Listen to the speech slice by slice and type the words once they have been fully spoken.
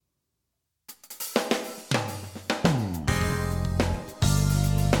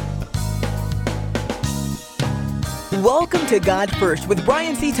Welcome to God First with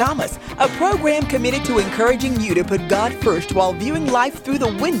Brian C. Thomas, a program committed to encouraging you to put God first while viewing life through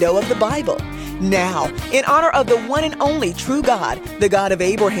the window of the Bible. Now, in honor of the one and only true God, the God of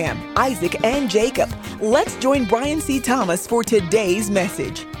Abraham, Isaac, and Jacob, let's join Brian C. Thomas for today's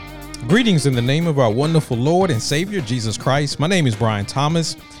message. Greetings in the name of our wonderful Lord and Savior, Jesus Christ. My name is Brian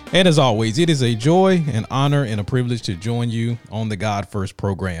Thomas, and as always, it is a joy, an honor, and a privilege to join you on the God First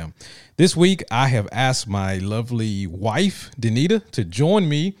program. This week, I have asked my lovely wife, Danita, to join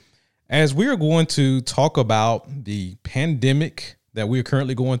me as we are going to talk about the pandemic that we are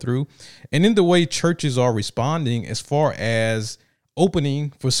currently going through and in the way churches are responding as far as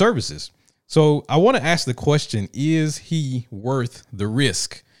opening for services. So I want to ask the question, is he worth the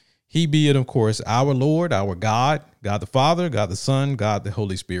risk? He being, of course, our Lord, our God, God the Father, God the Son, God the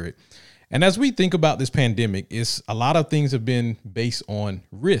Holy Spirit. And as we think about this pandemic, it's a lot of things have been based on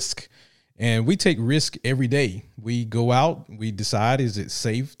risk. And we take risk every day. We go out, we decide, is it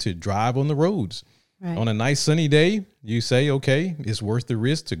safe to drive on the roads? Right. On a nice sunny day, you say, okay, it's worth the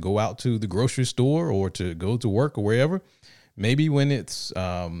risk to go out to the grocery store or to go to work or wherever. Maybe when it's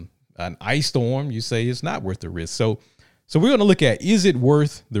an ice storm, you say it's not worth the risk. So we're going to look at, is it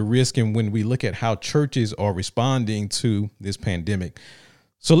worth the risk? And when we look at how churches are responding to this pandemic.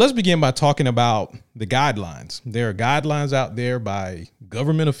 So let's begin by talking about the guidelines. There are guidelines out there by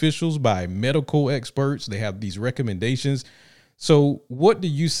government officials, by medical experts. They have these recommendations. So what do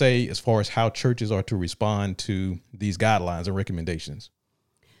you say as far as how churches are to respond to these guidelines and recommendations?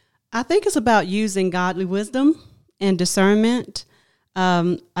 I think it's about using godly wisdom and discernment.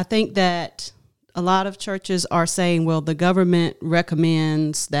 I think that a lot of churches are saying, well, the government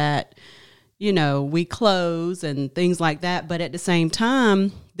recommends that, we close and things like that. But at the same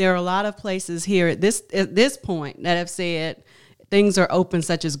time, there are a lot of places here at this point that have said things are open,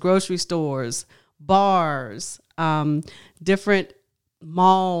 such as grocery stores, bars, different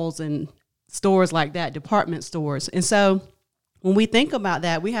malls and stores like that, department stores. And so when we think about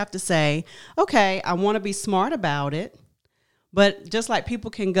that, we have to say, okay, I want to be smart about it. But just like people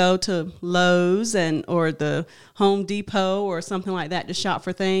can go to Lowe's or the Home Depot or something like that to shop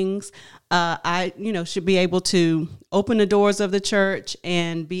for things, I should be able to open the doors of the church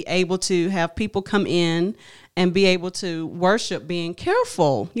and be able to have people come in and be able to worship, being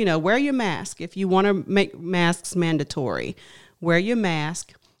careful. Wear your mask. If you want to make masks mandatory, wear your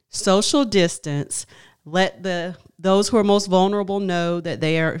mask, social distance, let those who are most vulnerable know that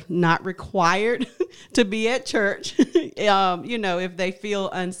they are not required to be at church. If they feel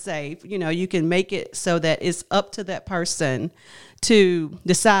unsafe, you can make it so that it's up to that person to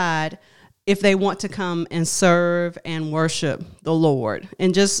decide if they want to come and serve and worship the Lord.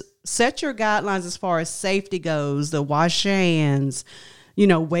 And just set your guidelines as far as safety goes, the wash hands,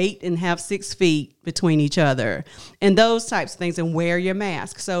 wait and have 6 feet between each other and those types of things, and wear your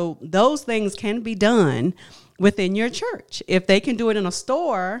mask. So those things can be done within your church. If they can do it in a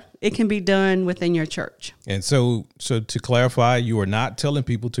store, it can be done within your church. And so to clarify, you are not telling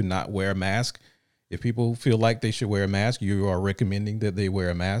people to not wear a mask. If people feel like they should wear a mask, you are recommending that they wear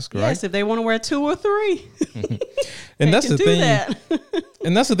a mask, right? Yes, if they want to wear 2 or 3. And that's the thing.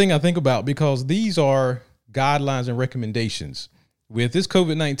 And that's the thing I think about, because these are guidelines and recommendations. With this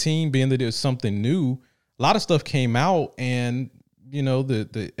COVID-19 being that it's something new, a lot of stuff came out, and,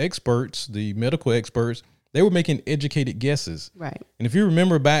 the experts, the medical experts, they were making educated guesses. Right. And if you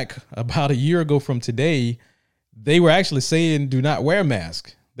remember back about a year ago from today, they were actually saying, do not wear a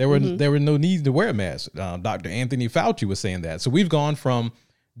mask. There were no need to wear a mask. Dr. Anthony Fauci was saying that. So we've gone from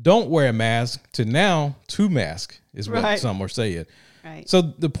don't wear a mask to now to mask is what some are saying. Right. So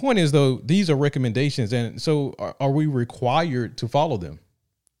the point is, though, these are recommendations. And so are we required to follow them?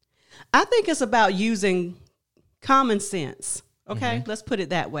 I think it's about using common sense. Okay, let's put it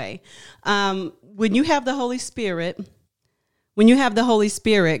that way. When you have the Holy Spirit,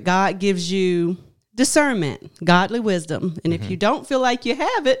 God gives you discernment, godly wisdom. And if you don't feel like you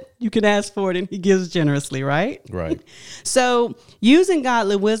have it, you can ask for it and he gives generously, right? Right. So using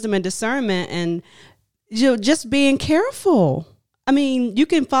godly wisdom and discernment and just being careful. I mean, you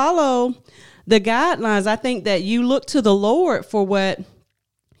can follow the guidelines. I think that you look to the Lord for what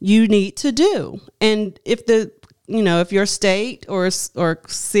you need to do. And if if your state or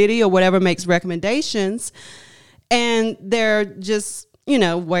city or whatever makes recommendations and they're just,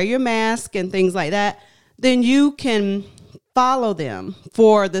 wear your mask and things like that, then you can follow them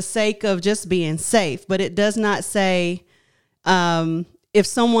for the sake of just being safe. But it does not say if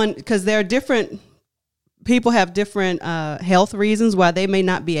someone, because there are different people have different health reasons why they may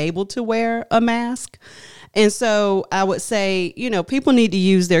not be able to wear a mask. And so I would say, people need to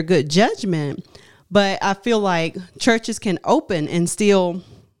use their good judgment, But I feel like churches can open and still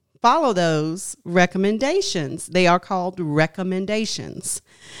follow those recommendations. They are called recommendations.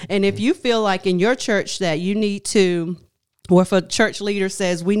 And if you feel like in your church that you need to, or if a church leader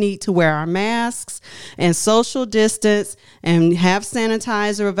says we need to wear our masks and social distance and have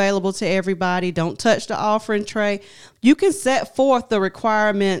sanitizer available to everybody, don't touch the offering tray, you can set forth the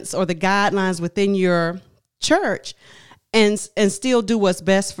requirements or the guidelines within your church and still do what's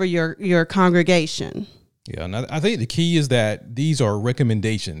best for your congregation. Yeah, and I think the key is that these are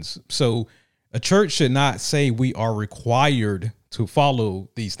recommendations. So a church should not say we are required to follow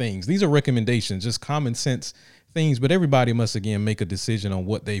these things. These are recommendations, just common sense things, but everybody must, again, make a decision on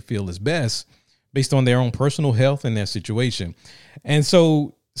what they feel is best based on their own personal health and their situation. And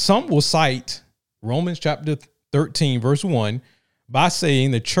so some will cite Romans chapter 13, verse 1, by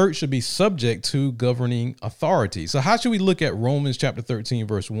saying the church should be subject to governing authority. So how should we look at Romans chapter 13,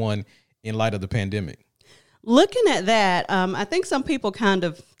 verse 1 in light of the pandemic? Looking at that, I think some people kind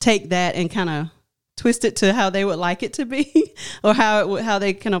of take that and kind of twist it to how they would like it to be or how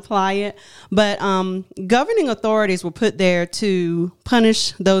they can apply it. But governing authorities were put there to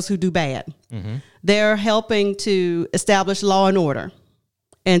punish those who do bad. Mm-hmm. They're helping to establish law and order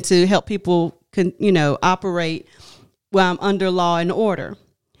and to help people operate under law and order.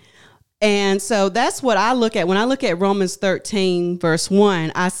 And so that's what I look at. When I look at Romans 13, verse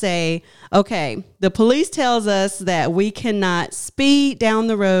 1, I say, okay, the police tells us that we cannot speed down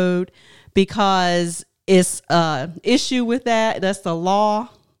the road because it's an issue with that. That's the law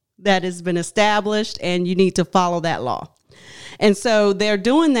that has been established, and you need to follow that law. And so they're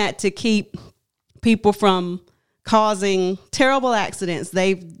doing that to keep people from causing terrible accidents.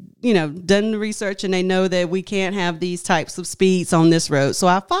 They've done the research and they know that we can't have these types of speeds on this road. So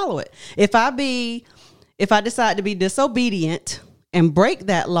I follow it. If I decide to be disobedient and break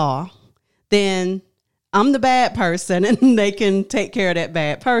that law, then I'm the bad person and they can take care of that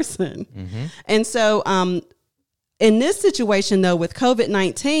bad person. Mm-hmm. And so in this situation, though, with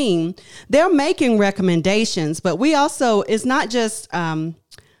COVID-19, they're making recommendations, but we also, it's not just,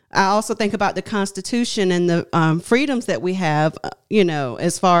 I also think about the Constitution and the freedoms that we have,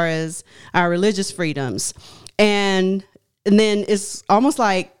 as far as our religious freedoms. And then it's almost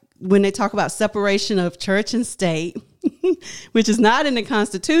like when they talk about separation of church and state, which is not in the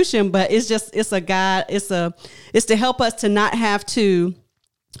Constitution, but it's a guide. It's to help us to not have to,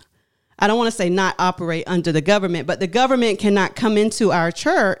 I don't want to say not operate under the government, but the government cannot come into our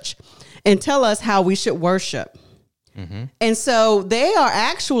church and tell us how we should worship. Mm-hmm. And so they are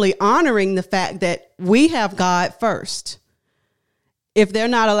actually honoring the fact that we have God first. If they're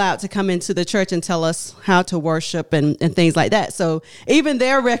not allowed to come into the church and tell us how to worship and things like that. So even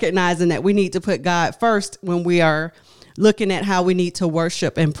they're recognizing that we need to put God first when we are looking at how we need to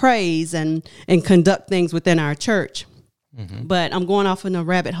worship and praise and conduct things within our church. Mm-hmm. But I'm going off in a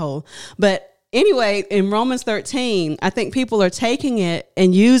rabbit hole. But anyway, in Romans 13, I think people are taking it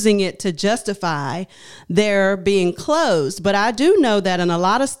and using it to justify their being closed. But I do know that in a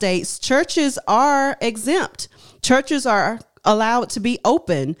lot of states, churches are exempt. Churches are allowed to be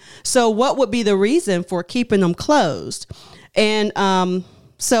open. So what would be the reason for keeping them closed? And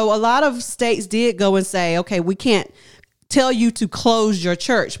so a lot of states did go and say, okay, we can't tell you to close your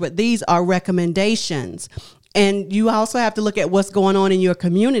church, but these are recommendations. And you also have to look at what's going on in your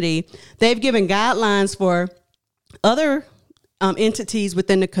community. They've given guidelines for other entities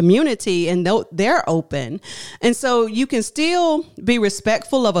within the community, and they're open. And so you can still be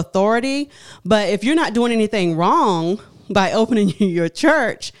respectful of authority, but if you're not doing anything wrong by opening your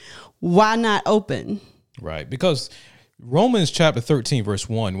church, why not open? Right, because Romans chapter 13, verse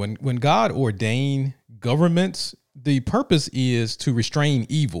 1, when God ordained governments, the purpose is to restrain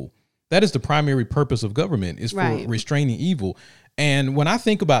evil. That is the primary purpose of government, is for restraining evil. And when I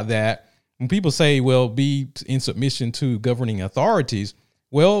think about that, when people say, well, be in submission to governing authorities,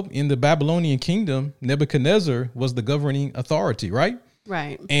 well, in the Babylonian kingdom, Nebuchadnezzar was the governing authority, right?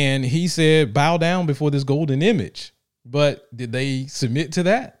 Right. And he said, bow down before this golden image. But did they submit to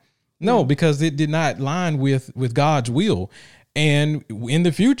that? No, because it did not line with God's will. And in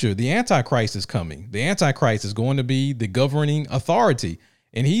the future, the Antichrist is coming. The Antichrist is going to be the governing authority.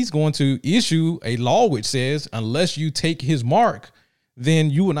 And he's going to issue a law which says, unless you take his mark, then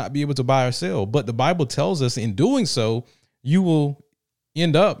you will not be able to buy or sell. But the Bible tells us in doing so, you will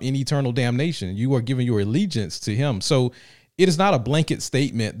end up in eternal damnation. You are giving your allegiance to him. So it is not a blanket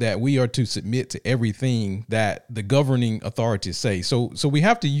statement that we are to submit to everything that the governing authorities say. So we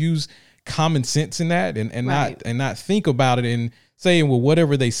have to use common sense in that and not think about it and saying, well,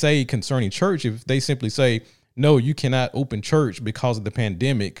 whatever they say concerning church, if they simply say, no, you cannot open church because of the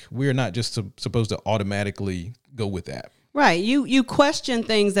pandemic, we're not just supposed to automatically go with that. Right. You question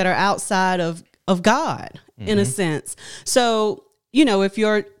things that are outside of God, in a sense. So, if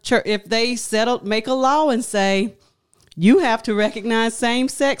your church, if they make a law and say you have to recognize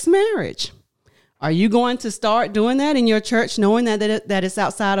same-sex marriage, are you going to start doing that in your church, knowing that it's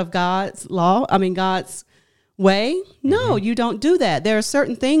outside of God's law? I mean, God's way? No, you don't do that. There are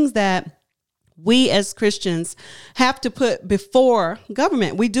certain things that we as Christians have to put before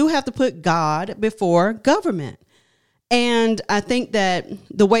government. We do have to put God before government. And I think that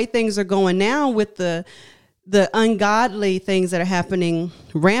the way things are going now with the ungodly things that are happening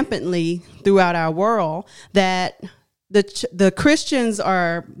rampantly throughout our world, that the Christians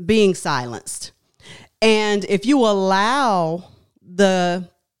are being silenced. And if you allow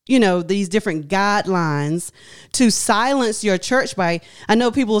these different guidelines to silence your church I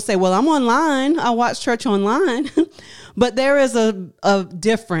know people will say, well, I'm online, I watch church online, but there is a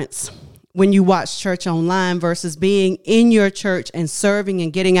difference when you watch church online versus being in your church and serving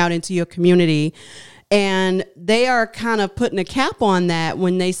and getting out into your community. And they are kind of putting a cap on that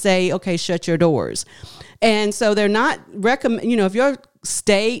when they say, okay, shut your doors. And so they're not if your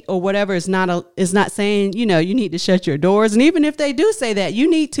state or whatever is not saying, you need to shut your doors. And even if they do say that, you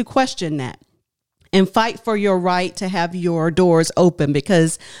need to question that and fight for your right to have your doors open,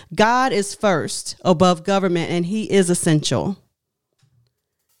 because God is first above government and he is essential.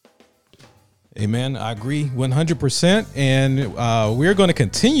 Amen. I agree 100%. And we're going to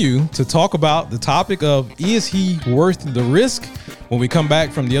continue to talk about the topic of, is he worth the risk, when we come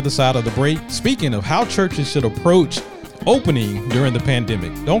back from the other side of the break, speaking of how churches should approach opening during the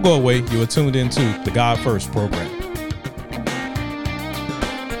pandemic. Don't go away. You are tuned into the God First program.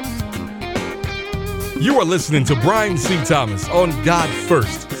 You are listening to Brian C. Thomas on God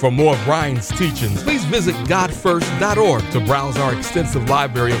First. For more of Brian's teachings, please visit godfirst.org to browse our extensive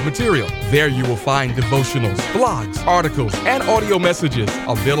library of material. There you will find devotionals, blogs, articles, and audio messages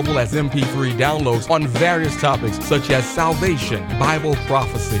available as MP3 downloads on various topics such as salvation, Bible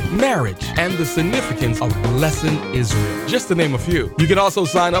prophecy, marriage, and the significance of blessing Israel, just to name a few. You can also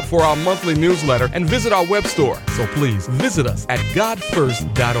sign up for our monthly newsletter and visit our web store. So please visit us at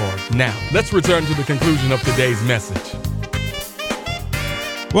godfirst.org. Now, let's return to the conclusion of today's message.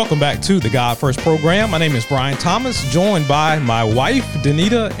 Welcome back to the God First program. My name is Brian Thomas, joined by my wife,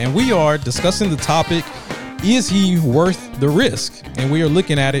 Danita, and we are discussing the topic, is he worth the risk? And we are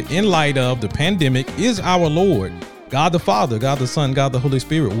looking at it in light of the pandemic. Is our Lord, God the Father, God the Son, God the Holy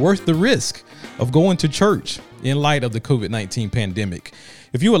Spirit, worth the risk of going to church in light of the COVID-19 pandemic?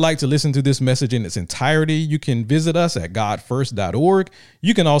 If you would like to listen to this message in its entirety, you can visit us at godfirst.org.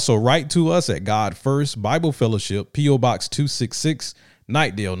 You can also write to us at God First Bible Fellowship, P.O. Box 266,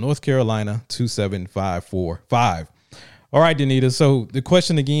 Knightdale, North Carolina, 27545. All right, Danita. So the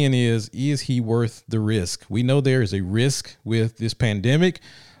question again is he worth the risk? We know there is a risk with this pandemic.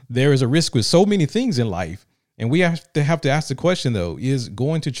 There is a risk with so many things in life. And we have to ask the question, though, is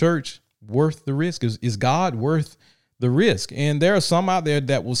going to church worth the risk? Is God worth the risk? And there are some out there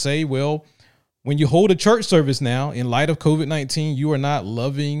that will say, well, when you hold a church service now, in light of COVID-19, you are not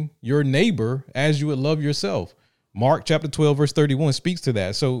loving your neighbor as you would love yourself. Mark chapter 12, verse 31 speaks to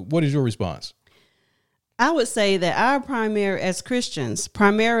that. So what is your response? I would say that as Christians,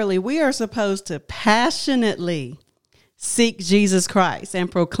 primarily, we are supposed to passionately seek Jesus Christ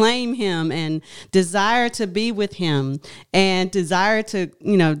and proclaim him and desire to be with him and desire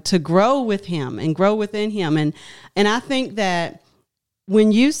to grow with him and grow within him. And I think that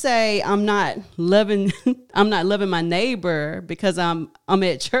when you say I'm not loving my neighbor because I'm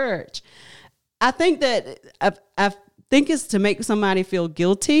at church, I think that I think it's to make somebody feel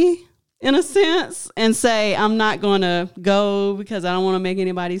guilty in a sense and say, I'm not going to go because I don't want to make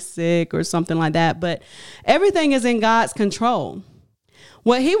anybody sick or something like that. But everything is in God's control.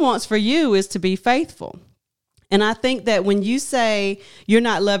 What he wants for you is to be faithful. And I think that when you say you're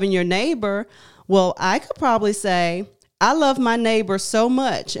not loving your neighbor, well, I could probably say, I love my neighbor so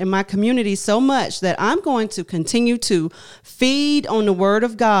much and my community so much that I'm going to continue to feed on the word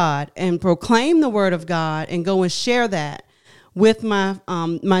of God and proclaim the word of God and go and share that with my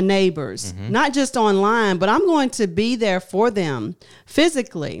neighbors, not just online, but I'm going to be there for them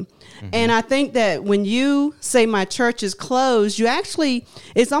physically. And I think that when you say my church is closed,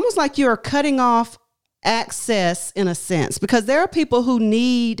 it's almost like you're cutting off access in a sense, because there are people who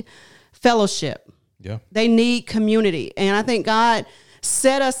need fellowship. Yeah. They need community. And I think God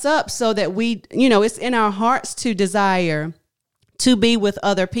set us up so that it's in our hearts to desire to be with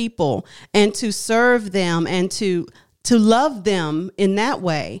other people and to serve them and to love them in that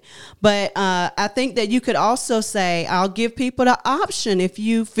way. But I think that you could also say, I'll give people the option if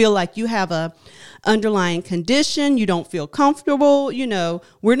you feel like you have a underlying condition, you don't feel comfortable,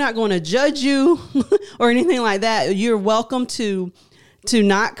 we're not going to judge you or anything like that. You're welcome to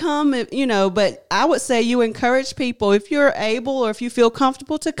not come, but I would say you encourage people, if you're able or if you feel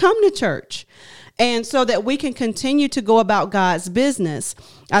comfortable, to come to church. And so that we can continue to go about God's business.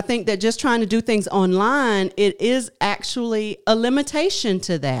 I think that just trying to do things online, it is actually a limitation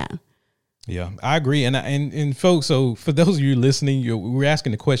to that. Yeah, I agree. And folks, so for those of you listening, we're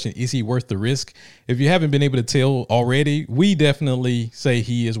asking the question, is he worth the risk? If you haven't been able to tell already, we definitely say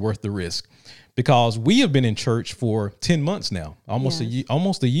he is worth the risk, because we have been in church for 10 months now, almost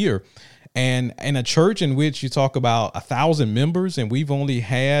a year. And in a church in which you talk about 1,000 members, and we've only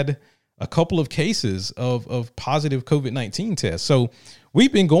had a couple of cases of positive COVID-19 tests. So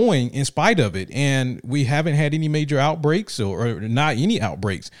we've been going in spite of it, and we haven't had any major outbreaks or not any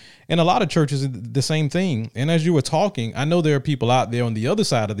outbreaks. And a lot of churches, the same thing. And as you were talking, I know there are people out there on the other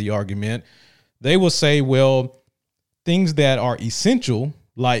side of the argument. They will say, well, things that are essential,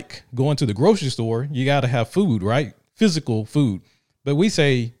 like going to the grocery store, you got to have food, right? Physical food. But we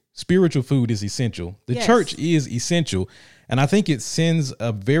say spiritual food is essential. The church is essential. And I think it sends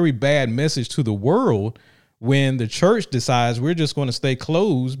a very bad message to the world when the church decides we're just going to stay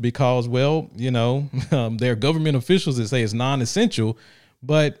closed because, well, there are government officials that say it's non-essential,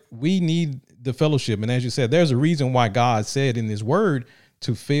 but we need the fellowship. And as you said, there's a reason why God said in his word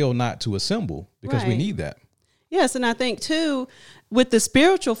to fail not to assemble, because we need that. Yes. And I think too, with the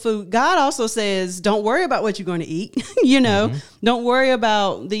spiritual food, God also says, don't worry about what you're going to eat. Don't worry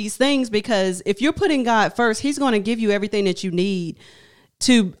about these things, because if you're putting God first, he's going to give you everything that you need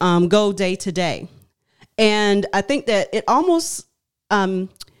to go day to day. And I think that it almost,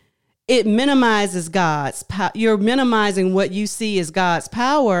 it minimizes God's power. You're minimizing what you see as God's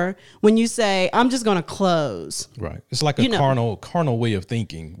power when you say, I'm just going to close. Right. It's like a carnal way of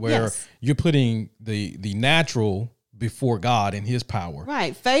thinking, where you're putting the natural before God and his power.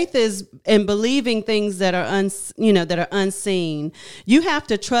 Right. Faith is in believing things that are unseen. You have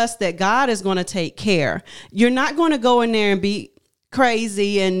to trust that God is going to take care. You're not going to go in there and be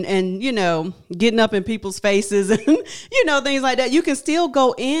crazy and getting up in people's faces and things like that. You can still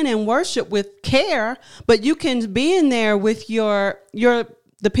go in and worship with care, but you can be in there with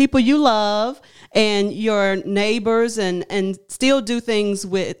the people you love and your neighbors and still do things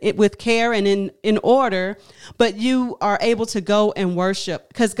with care and in order, but you are able to go and worship,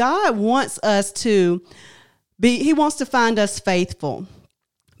 because God wants us to he wants to find us faithful.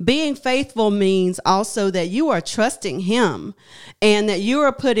 Being faithful means also that you are trusting him and that you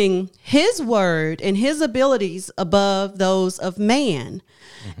are putting his word and his abilities above those of man.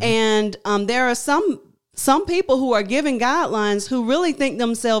 Mm-hmm. And there are some people who are giving guidelines who really think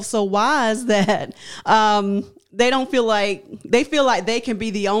themselves so wise that they feel like they can be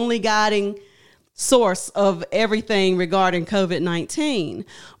the only guiding source of everything regarding COVID-19.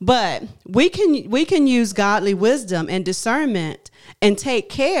 But we can use godly wisdom and discernment and take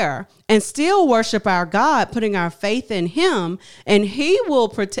care and still worship our God, putting our faith in him, and he will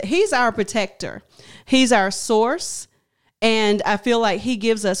protect. He's our protector. He's our source. And I feel like he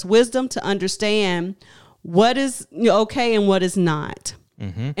gives us wisdom to understand what is okay and what is not.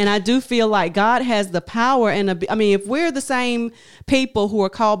 Mm-hmm. And I do feel like God has the power. And if we're the same people who are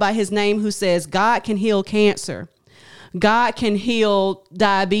called by his name, who says God can heal cancer, God can heal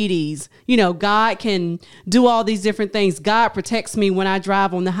diabetes, God can do all these different things. God protects me when I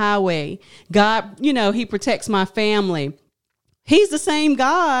drive on the highway. God, he protects my family. He's the same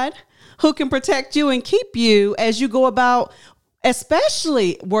God who can protect you and keep you as you go about,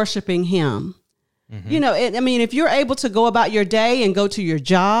 especially worshiping him. Mm-hmm. If you're able to go about your day and go to your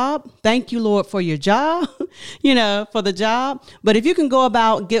job, thank you, Lord, for your job, for the job. But if you can go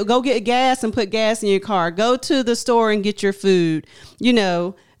about, go get gas and put gas in your car, go to the store and get your food,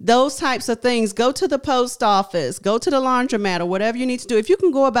 those types of things, go to the post office, go to the laundromat or whatever you need to do. If you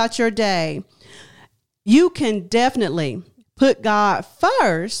can go about your day, you can definitely put God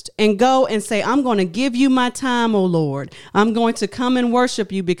first and go and say, I'm going to give you my time, oh Lord. I'm going to come and worship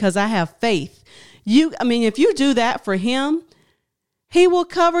you because I have faith. If you do that for him, he will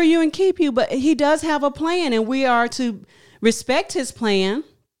cover you and keep you, but he does have a plan, and we are to respect his plan.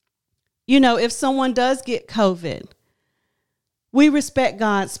 If someone does get COVID, we respect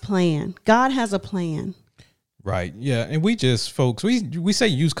God's plan. God has a plan. Right. Yeah. And we just, folks, we say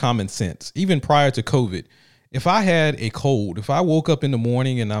use common sense. Even prior to COVID, if I had a cold, if I woke up in the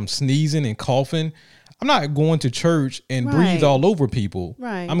morning and I'm sneezing and coughing, I'm not going to church and breathe Right. all over people.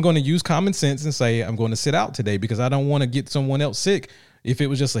 Right. I'm going to use common sense and say, I'm going to sit out today because I don't want to get someone else sick. If it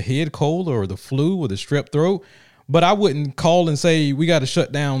was just a head cold or the flu or the strep throat, but I wouldn't call and say, we got to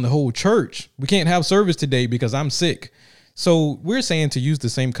shut down the whole church. We can't have service today because I'm sick. So we're saying to use the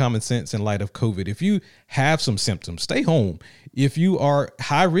same common sense in light of COVID. If you have some symptoms, stay home. If you are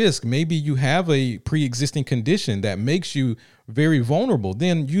high risk, maybe you have a pre-existing condition that makes you very vulnerable,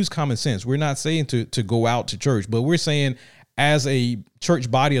 then use common sense. We're not saying to go out to church, but we're saying as a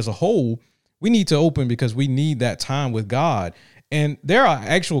church body as a whole, we need to open because we need that time with God. And there are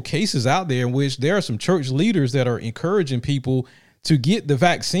actual cases out there in which there are some church leaders that are encouraging people to get the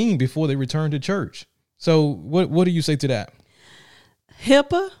vaccine before they return to church. So what do you say to that?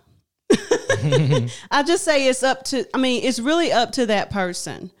 HIPAA. I just say it's really up to that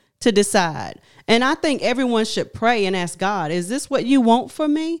person to decide. And I think everyone should pray and ask God, is this what you want for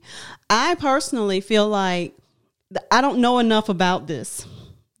me? I personally feel like I don't know enough about this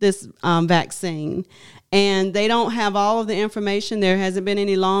vaccine. And they don't have all of the information. There hasn't been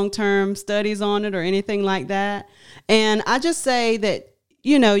any long-term studies on it or anything like that. And I just say that,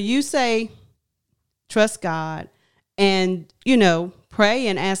 you say, trust God and, pray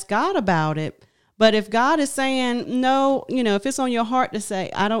and ask God about it. But if God is saying no, if it's on your heart to say,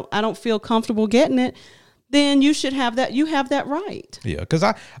 I don't feel comfortable getting it, then you should have that. You have that right. Yeah. Cause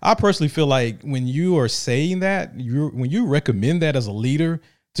I personally feel like when you are saying that, when you recommend that as a leader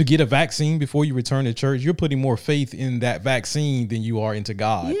to get a vaccine before you return to church, you're putting more faith in that vaccine than you are into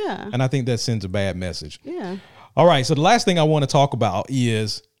God. Yeah. And I think that sends a bad message. Yeah. All right. So the last thing I want to talk about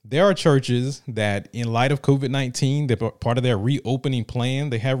is there are churches that in light of COVID-19, they're part of their reopening plan.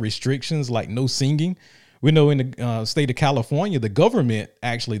 They have restrictions like no singing. We know in the state of California, the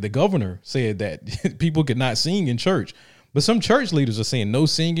governor said that people could not sing in church. But some church leaders are saying no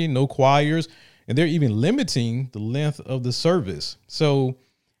singing, no choirs, and they're even limiting the length of the service. So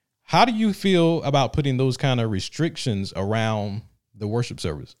how do you feel about putting those kind of restrictions around the worship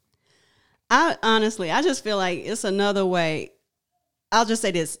service? I just feel like it's another way. I'll just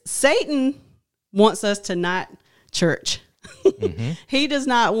say this. Satan wants us to not church. Mm-hmm. He does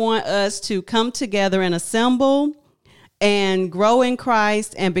not want us to come together and assemble and grow in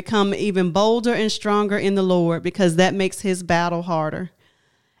Christ and become even bolder and stronger in the Lord, because that makes his battle harder.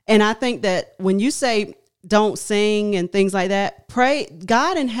 And I think that when you say don't sing and things like that, pray.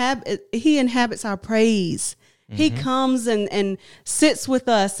 God he inhabits our praise. Mm-hmm. He comes and sits with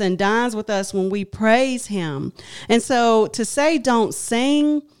us and dines with us when we praise him. And so to say don't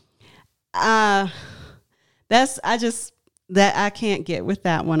sing, I can't get with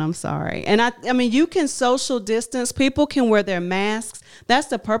that one. I'm sorry. And I mean, you can social distance. People can wear their masks. That's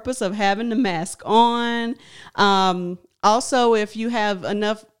the purpose of having the mask on. Also, if you have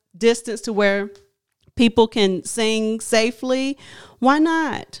enough distance to where people can sing safely, why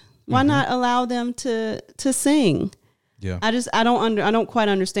not? Why not allow them to sing? Yeah. I don't quite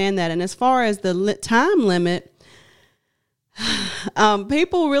understand that. And as far as the time limit,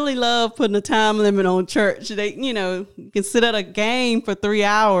 people really love putting a time limit on church. They, you can sit at a game for 3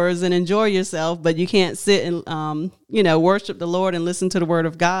 hours and enjoy yourself, but you can't sit and, worship the Lord and listen to the word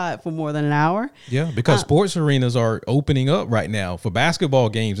of God for more than an hour. Yeah, because sports arenas are opening up right now for basketball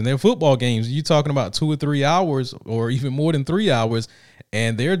games and their football games. You're talking about 2 or 3 hours or even more than 3 hours,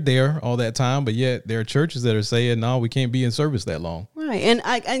 and they're there all that time. But yet there are churches that are saying, no, we can't be in service that long. Right.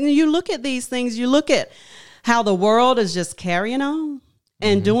 And you look at these things, you look at how the world is just carrying on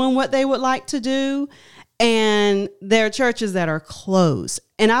and doing what they would like to do. And there are churches that are closed.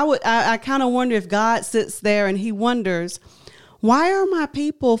 And I kind of wonder if God sits there and he wonders, why are my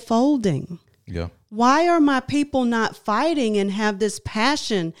people folding? Yeah. Why are my people not fighting and have this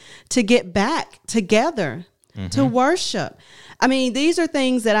passion to get back together to worship? I mean, these are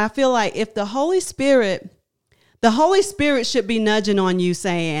things that I feel like if the Holy Spirit should be nudging on you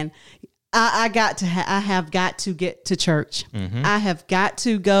saying, I have got to get to church. I have got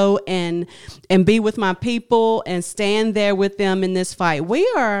to go and be with my people and stand there with them in this fight. We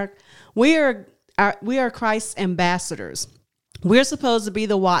are Christ's ambassadors. We're supposed to be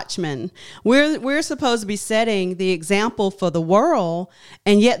the watchmen. We're supposed to be setting the example for the world,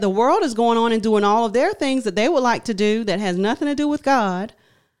 and yet the world is going on and doing all of their things that they would like to do that has nothing to do with God.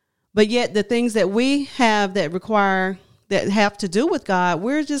 But yet the things that we have that have to do with God,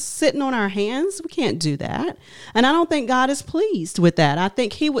 we're just sitting on our hands. We can't do that. And I don't think God is pleased with that. I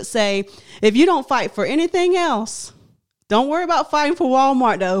think he would say, if you don't fight for anything else, Don't worry about fighting for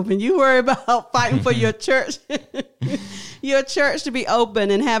Walmart to open. You worry about fighting for your church, your church to be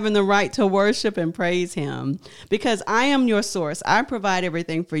open and having the right to worship and praise him. Because I am your source. I provide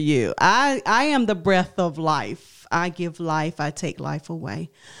everything for you. I am the breath of life. I give life. I take life away.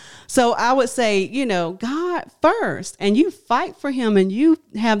 So I would say, God first, and you fight for him and you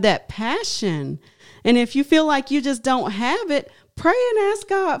have that passion. And if you feel like you just don't have it, pray and ask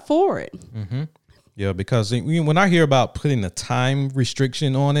God for it. Mm-hmm. Yeah, because when I hear about putting a time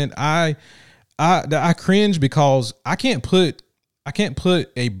restriction on it, I cringe because I can't put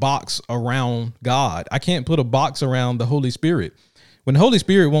a box around God. I can't put a box around the Holy Spirit. When the Holy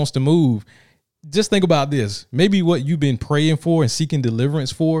Spirit wants to move, just think about this. Maybe what you've been praying for and seeking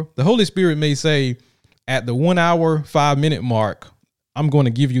deliverance for, the Holy Spirit may say at the 1 hour, 5 minute mark, I'm going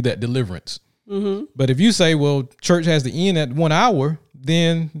to give you that deliverance. Mm-hmm. But if you say, well, church has to end at 1 hour,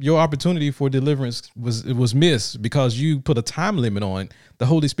 then your opportunity for deliverance was missed because you put a time limit on the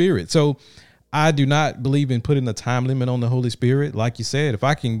Holy Spirit. So I do not believe in putting a time limit on the Holy Spirit. Like you said, if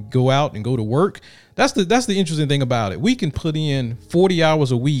I can go out and go to work, that's the interesting thing about it. We can put in 40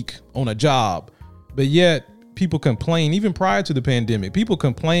 hours a week on a job, but yet people complain, even prior to the pandemic, people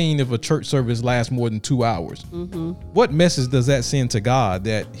complain if a church service lasts more than 2 hours. Mm-hmm. What message does that send to God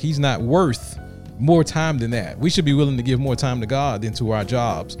that he's not worth more time than that? We should be willing to give more time to God than to our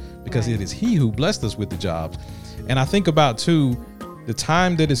jobs, because It is he who blessed us with the jobs. And I think about too, the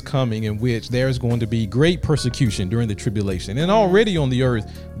time that is coming in which there is going to be great persecution during the tribulation. And already on the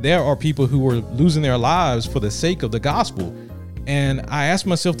earth, there are people who are losing their lives for the sake of the gospel. And I ask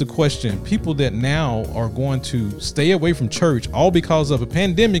myself the question, people that now are going to stay away from church all because of a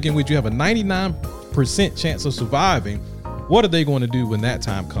pandemic in which you have a 99% chance of surviving, what are they going to do when that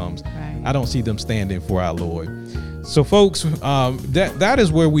time comes? Right. I don't see them standing for our Lord. So folks, that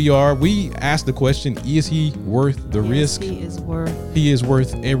is where we are. We ask the question, is he worth the risk? He is worth. He is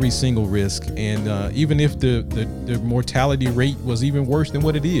worth every single risk. And even if the mortality rate was even worse than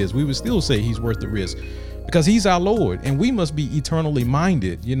what it is, we would still say he's worth the risk, because he's our Lord and we must be eternally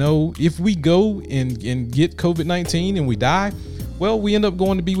minded. If we go and get COVID-19 and we die, well, we end up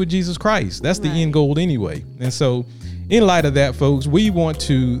going to be with Jesus Christ. That's the end goal anyway. And so in light of that, folks, we want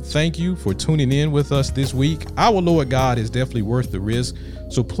to thank you for tuning in with us this week. Our Lord God is definitely worth the risk.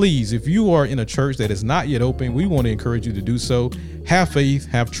 So please, if you are in a church that is not yet open, we want to encourage you to do so. Have faith,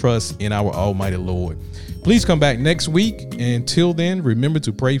 have trust in our Almighty Lord. Please come back next week. Until then, remember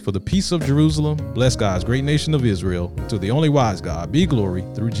to pray for the peace of Jerusalem. Bless God's great nation of Israel. To the only wise God be glory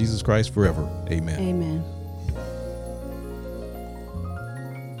through Jesus Christ forever. Amen. Amen.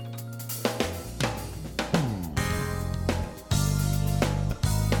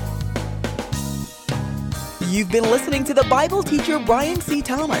 You've been listening to the Bible teacher Brian C.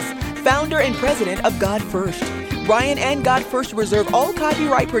 Thomas, founder and president of God First. Brian and God First reserve all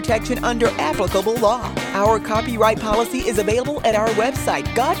copyright protection under applicable law. Our copyright policy is available at our website,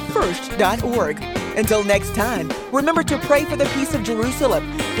 godfirst.org. Until next time, remember to pray for the peace of Jerusalem,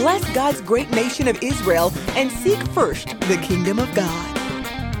 bless God's great nation of Israel, and seek first the kingdom of God.